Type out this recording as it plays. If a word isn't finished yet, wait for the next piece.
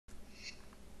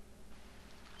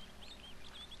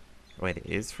Wait, it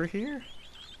is for here?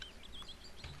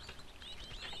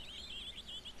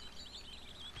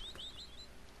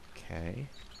 Okay.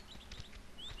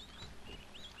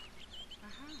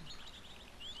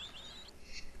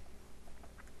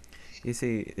 You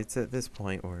see, it's at this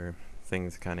point where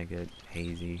things kind of get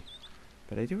hazy.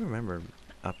 But I do remember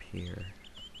up here.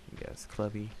 Yes,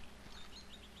 clubby.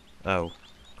 Oh,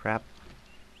 crap.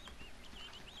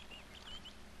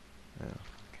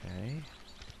 Okay.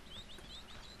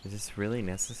 Is this really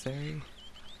necessary?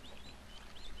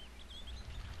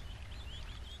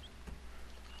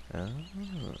 Oh.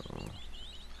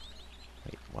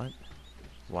 Wait, what?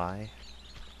 Why?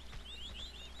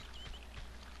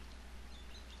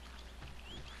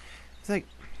 It's like...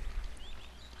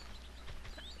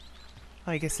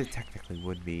 I guess it technically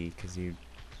would be, because you...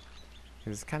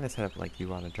 It's kind of set up like you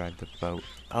want to drive the boat.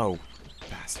 Oh,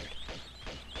 bastard.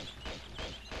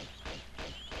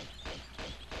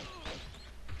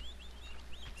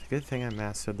 It's a good thing I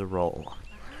mastered the roll.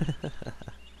 Let's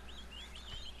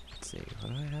see, what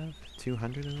do I have?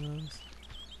 200 of those?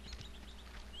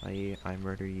 I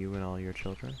murder you and all your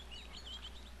children?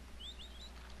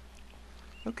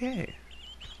 Okay.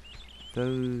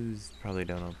 Those probably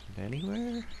don't open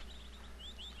anywhere.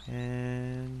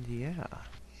 And yeah.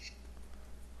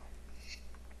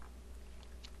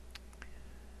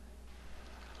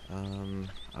 I don't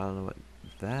know what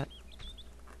that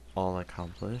all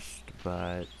accomplished,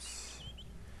 but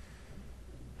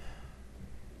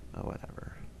oh,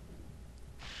 whatever.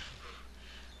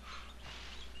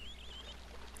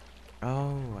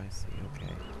 Oh, I see,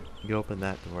 okay. You open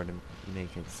that door to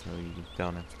make it so you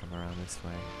don't have to come around this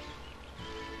way.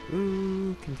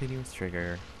 Ooh, continuous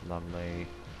trigger. Lovely.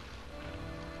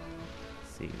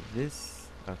 Let's see, this...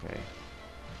 Okay.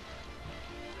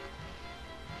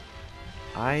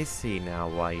 I see now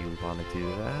why you would want to do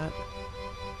that.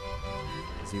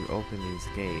 Is you open these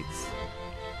gates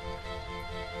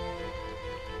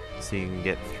so you can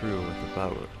get through with the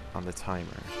boat on the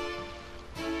timer.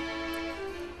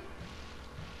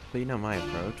 But you know my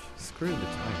approach. Screw the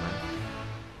timer.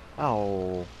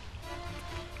 Oh.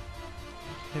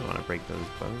 I didn't want to break those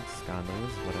boats,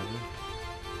 gondolas, whatever.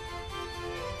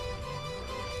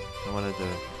 I wanted to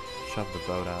shove the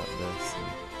boat out of this.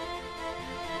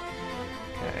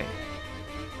 Okay.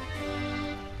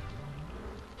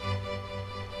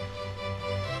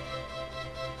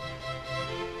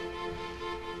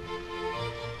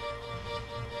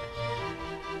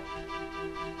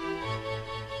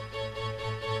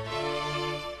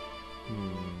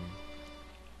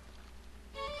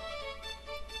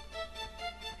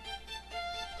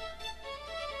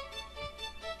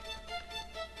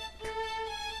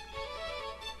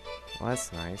 Well,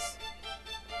 that's nice.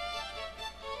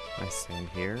 I stand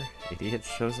here, idiot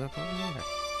shows up over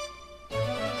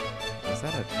there. Is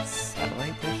that a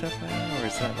satellite dish up there, or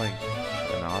is that like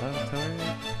an auto turret?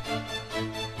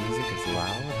 Music is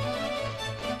loud.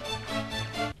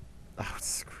 Oh,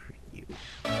 screw you.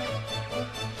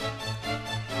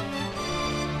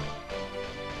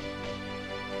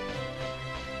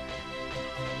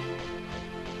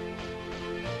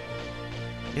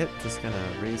 Yep, just gonna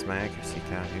raise my accuracy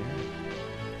count here.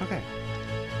 Okay.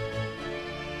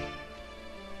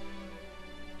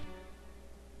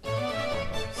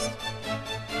 Almost.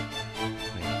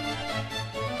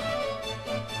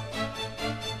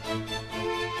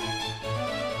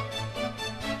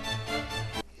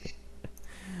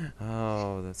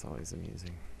 Oh, that's always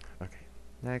amusing. Okay,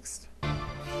 next.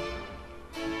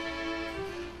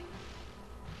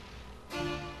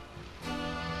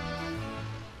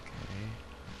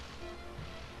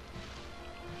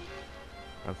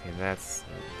 Okay, that's...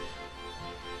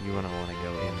 you wouldn't want to go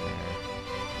in there.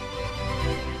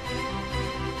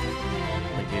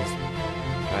 Like, just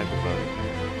drive the boat in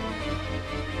there.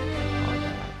 On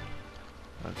that.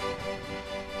 Okay.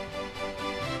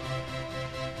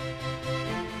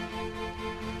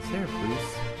 Is there a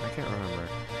boost? I can't remember.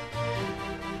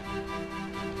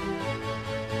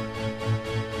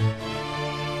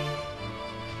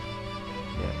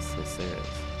 Yes, yes there is.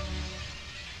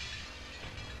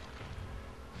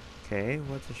 Okay,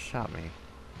 what just shot me?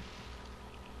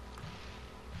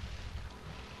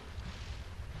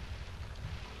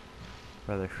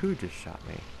 Rather, who just shot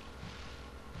me?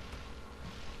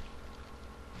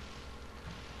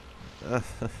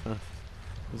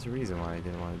 There's a reason why I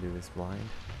didn't want to do this blind.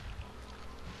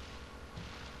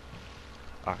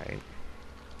 Alright.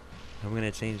 I'm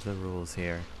gonna change the rules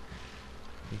here.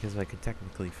 Because I could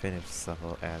technically finish this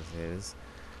level as is.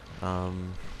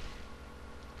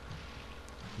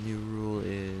 New rule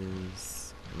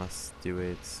is must do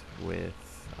it with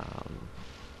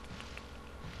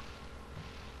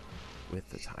with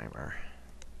the timer.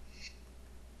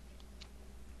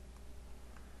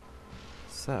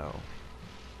 So.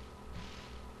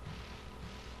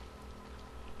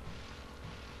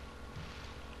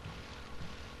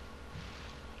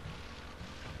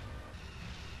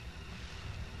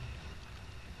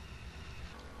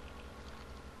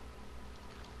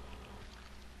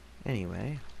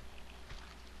 Anyway.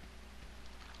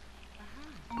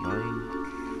 Yoink.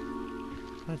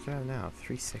 How much do I have now?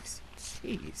 360.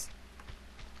 Jeez.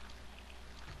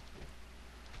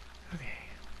 Okay.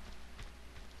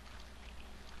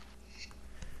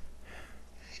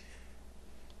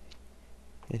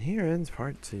 And here ends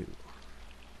part 2.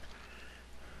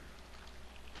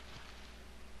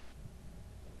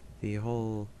 The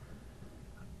whole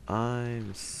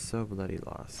I'm so bloody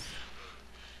lost.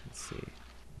 Let's see.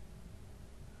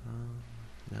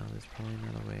 No, there's probably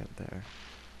not a way up there.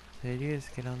 The idea is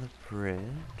to get on the bridge.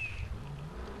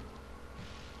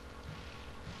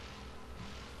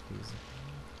 Use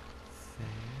there.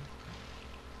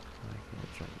 I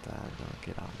can't jump that. Don't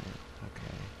get on it.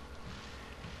 Okay.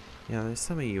 You know, there's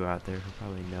some of you out there who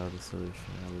probably know the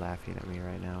solution and are laughing at me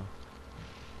right now.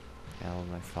 Hell,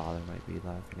 my father might be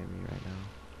laughing at me right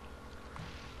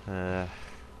now.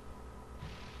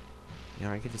 You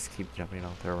know, I could just keep jumping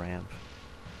off the ramp.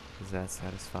 Is that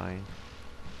satisfying?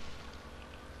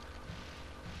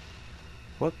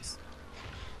 Whoops.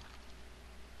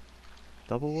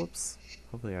 Double whoops?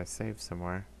 Hopefully I saved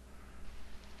somewhere.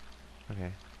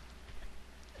 Okay.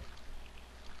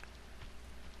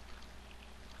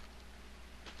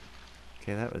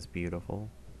 Okay, that was beautiful.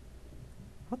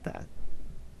 What the?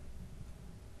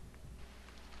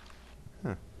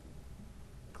 Huh.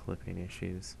 Clipping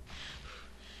issues.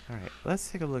 Alright,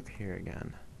 let's take a look here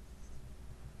again.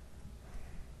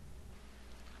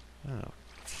 Oh,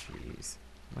 jeez.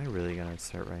 Am I really gonna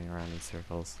start running around in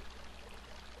circles?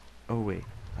 Oh wait,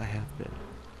 I have been.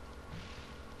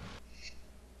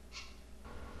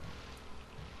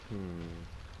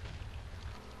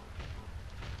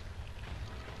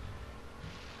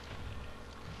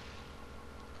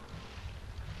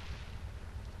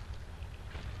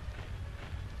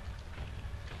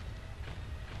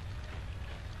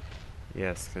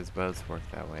 Yes, because boats work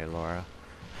that way, Laura.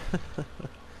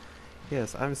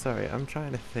 Yes, I'm sorry. I'm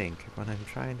trying to think. When I'm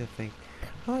trying to think,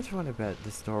 how much want to bet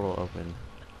this door will open?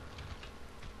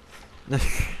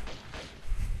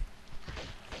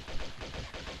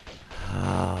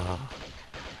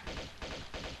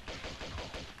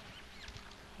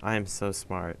 I am so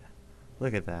smart.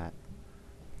 Look at that.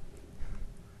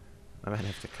 I might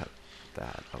have to cut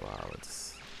that. Oh wow,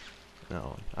 it's...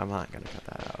 No, I'm not gonna cut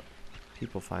that out.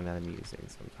 People find that amusing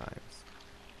sometimes.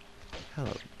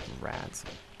 Hello, rats.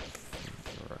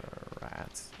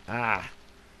 Rats. Ah!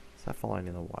 Stop falling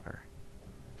in the water.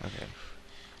 Okay.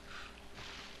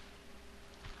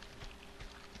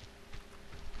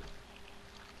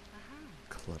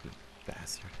 Clubby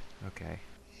bastard. Okay.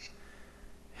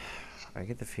 I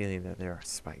get the feeling that there are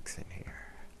spikes in here.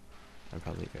 I'm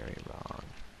probably very wrong.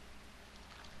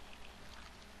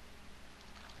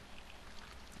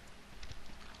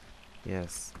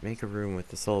 Yes, make a room with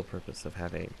the sole purpose of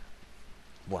having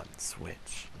one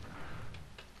switch.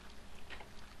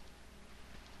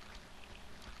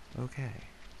 Okay.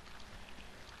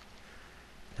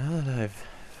 Now that I've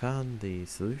found the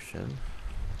solution,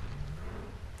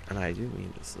 and I do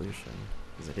mean the solution,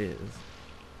 because it is.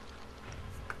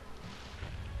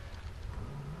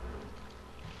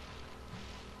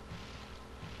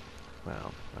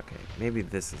 Well, okay, maybe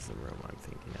this is the room I'm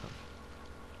thinking of.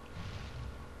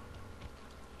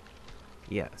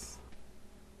 Yes.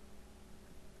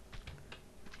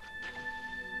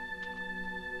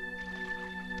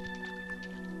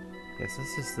 Yes,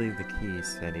 let's just leave the key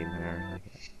sitting there like a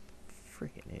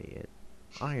freaking idiot.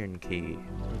 Iron key.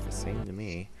 Looks the same to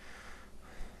me.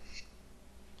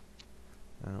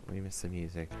 Oh, we missed the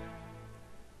music.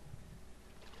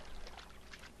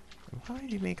 Why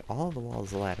did you make all the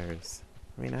walls ladders?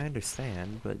 I mean, I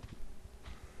understand, but...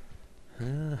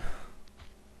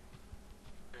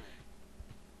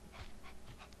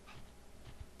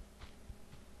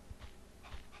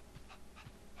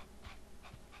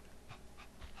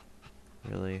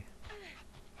 Really?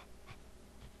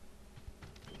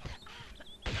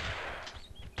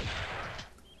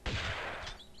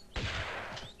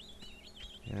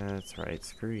 Yeah, that's right.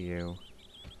 Screw you.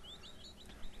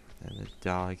 And the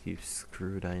dog you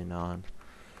screwed in on.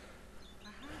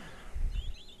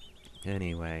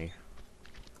 Anyway.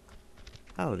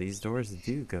 Oh, these doors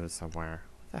do go somewhere.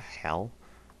 What the hell?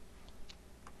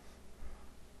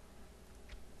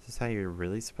 Is this how you're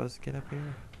really supposed to get up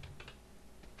here?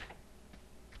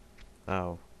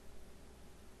 Oh.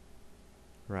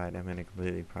 Right, I'm in a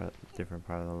completely different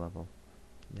part of the level.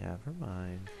 Never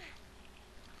mind.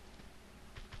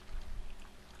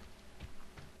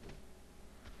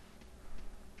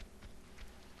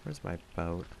 Where's my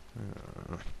boat?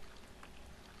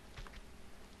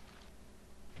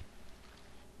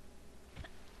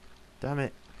 Damn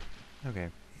it. Okay.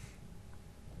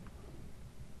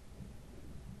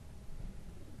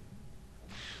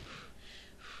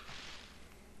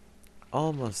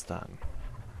 Almost done.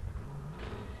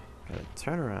 Gotta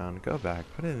turn around, go back,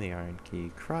 put in the iron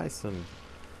key, cry some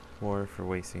more for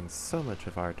wasting so much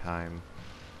of our time.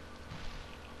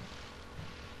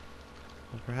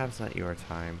 Well, perhaps not your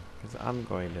time, because I'm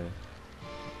going to...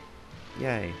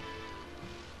 Yay.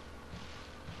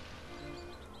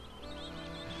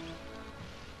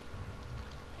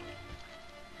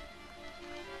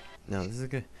 No, this is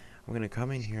good. I'm gonna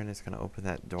come in here and it's gonna open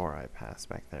that door I passed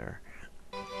back there.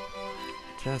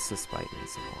 Just to spite me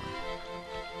some more.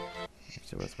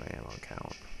 Actually, what's my ammo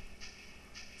count?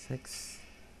 6.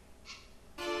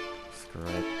 Screw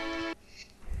it.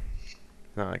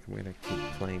 Not like I'm gonna keep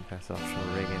playing past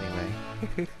offshore rig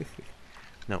anyway.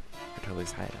 Nope, I totally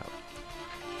hide out.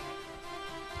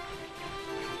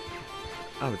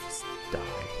 I would just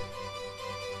die.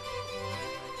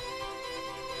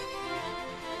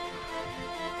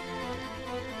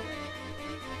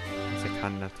 Is it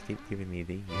kind enough to keep giving me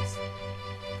these?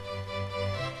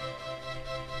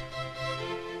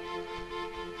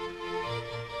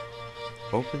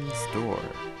 Opens door.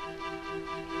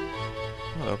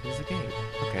 Oh, it opens the gate.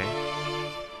 Okay.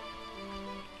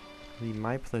 It'll be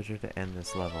my pleasure to end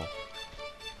this level.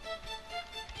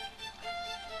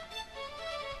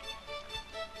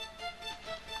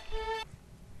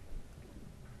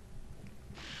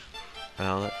 And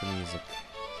I'll let the music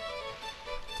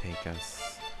take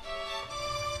us.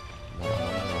 La, la, la,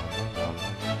 la, la,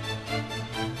 la.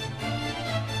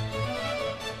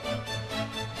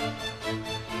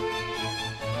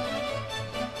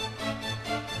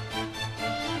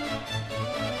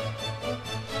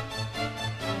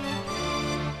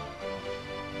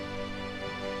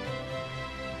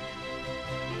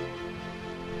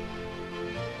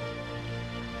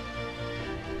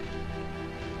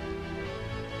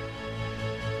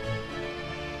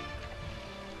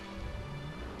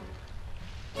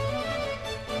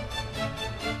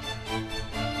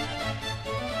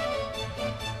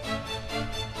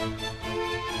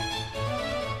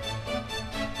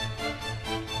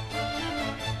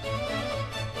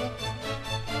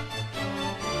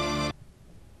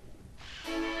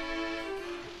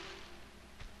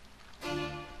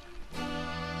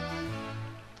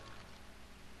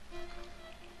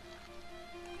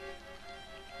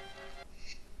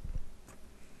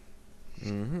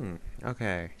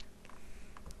 Okay.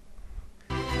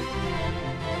 So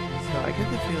I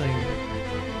get the feeling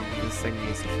this thing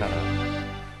needs to shut up.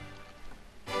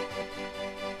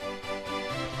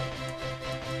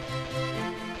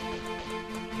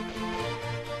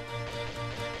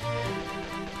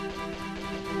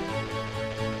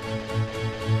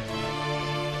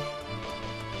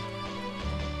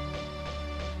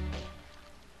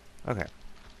 Okay.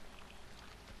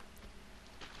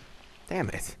 Damn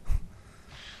it.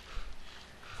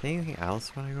 Is anything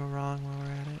else want to go wrong while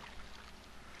we're at it?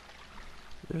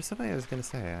 There was something I was gonna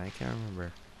say, I can't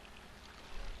remember.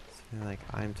 Something like,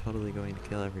 I'm totally going to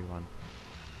kill everyone.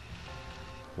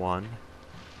 1,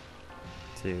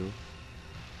 2,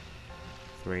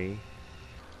 3,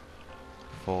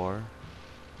 4,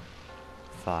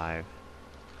 5,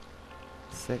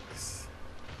 6,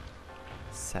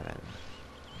 7,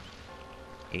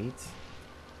 8,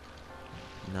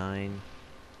 9.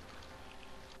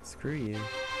 Screw you.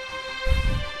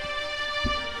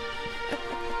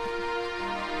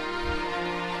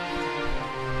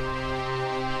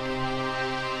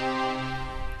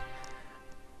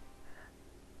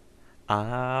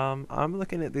 I'm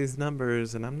looking at these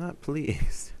numbers and I'm not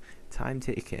pleased. Time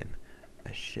taken.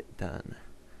 A shit done.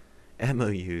 Ammo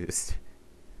used.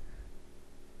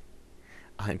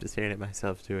 I'm just staring at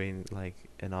myself doing like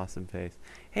an awesome face.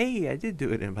 Hey, I did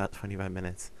do it in about 25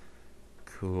 minutes.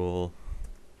 Cool.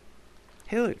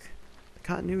 Hey look, the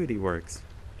continuity works.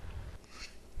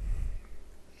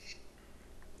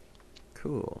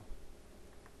 Cool.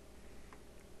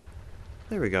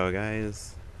 There we go,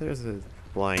 guys. There's a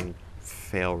blind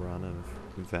fail run of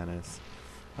Venice.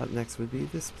 Up next would be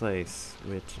this place,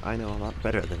 which I know a lot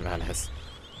better than Venice.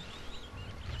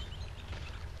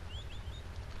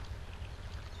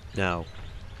 No.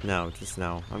 No, just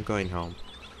no. I'm going home.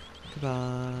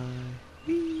 Goodbye.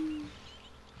 Whee!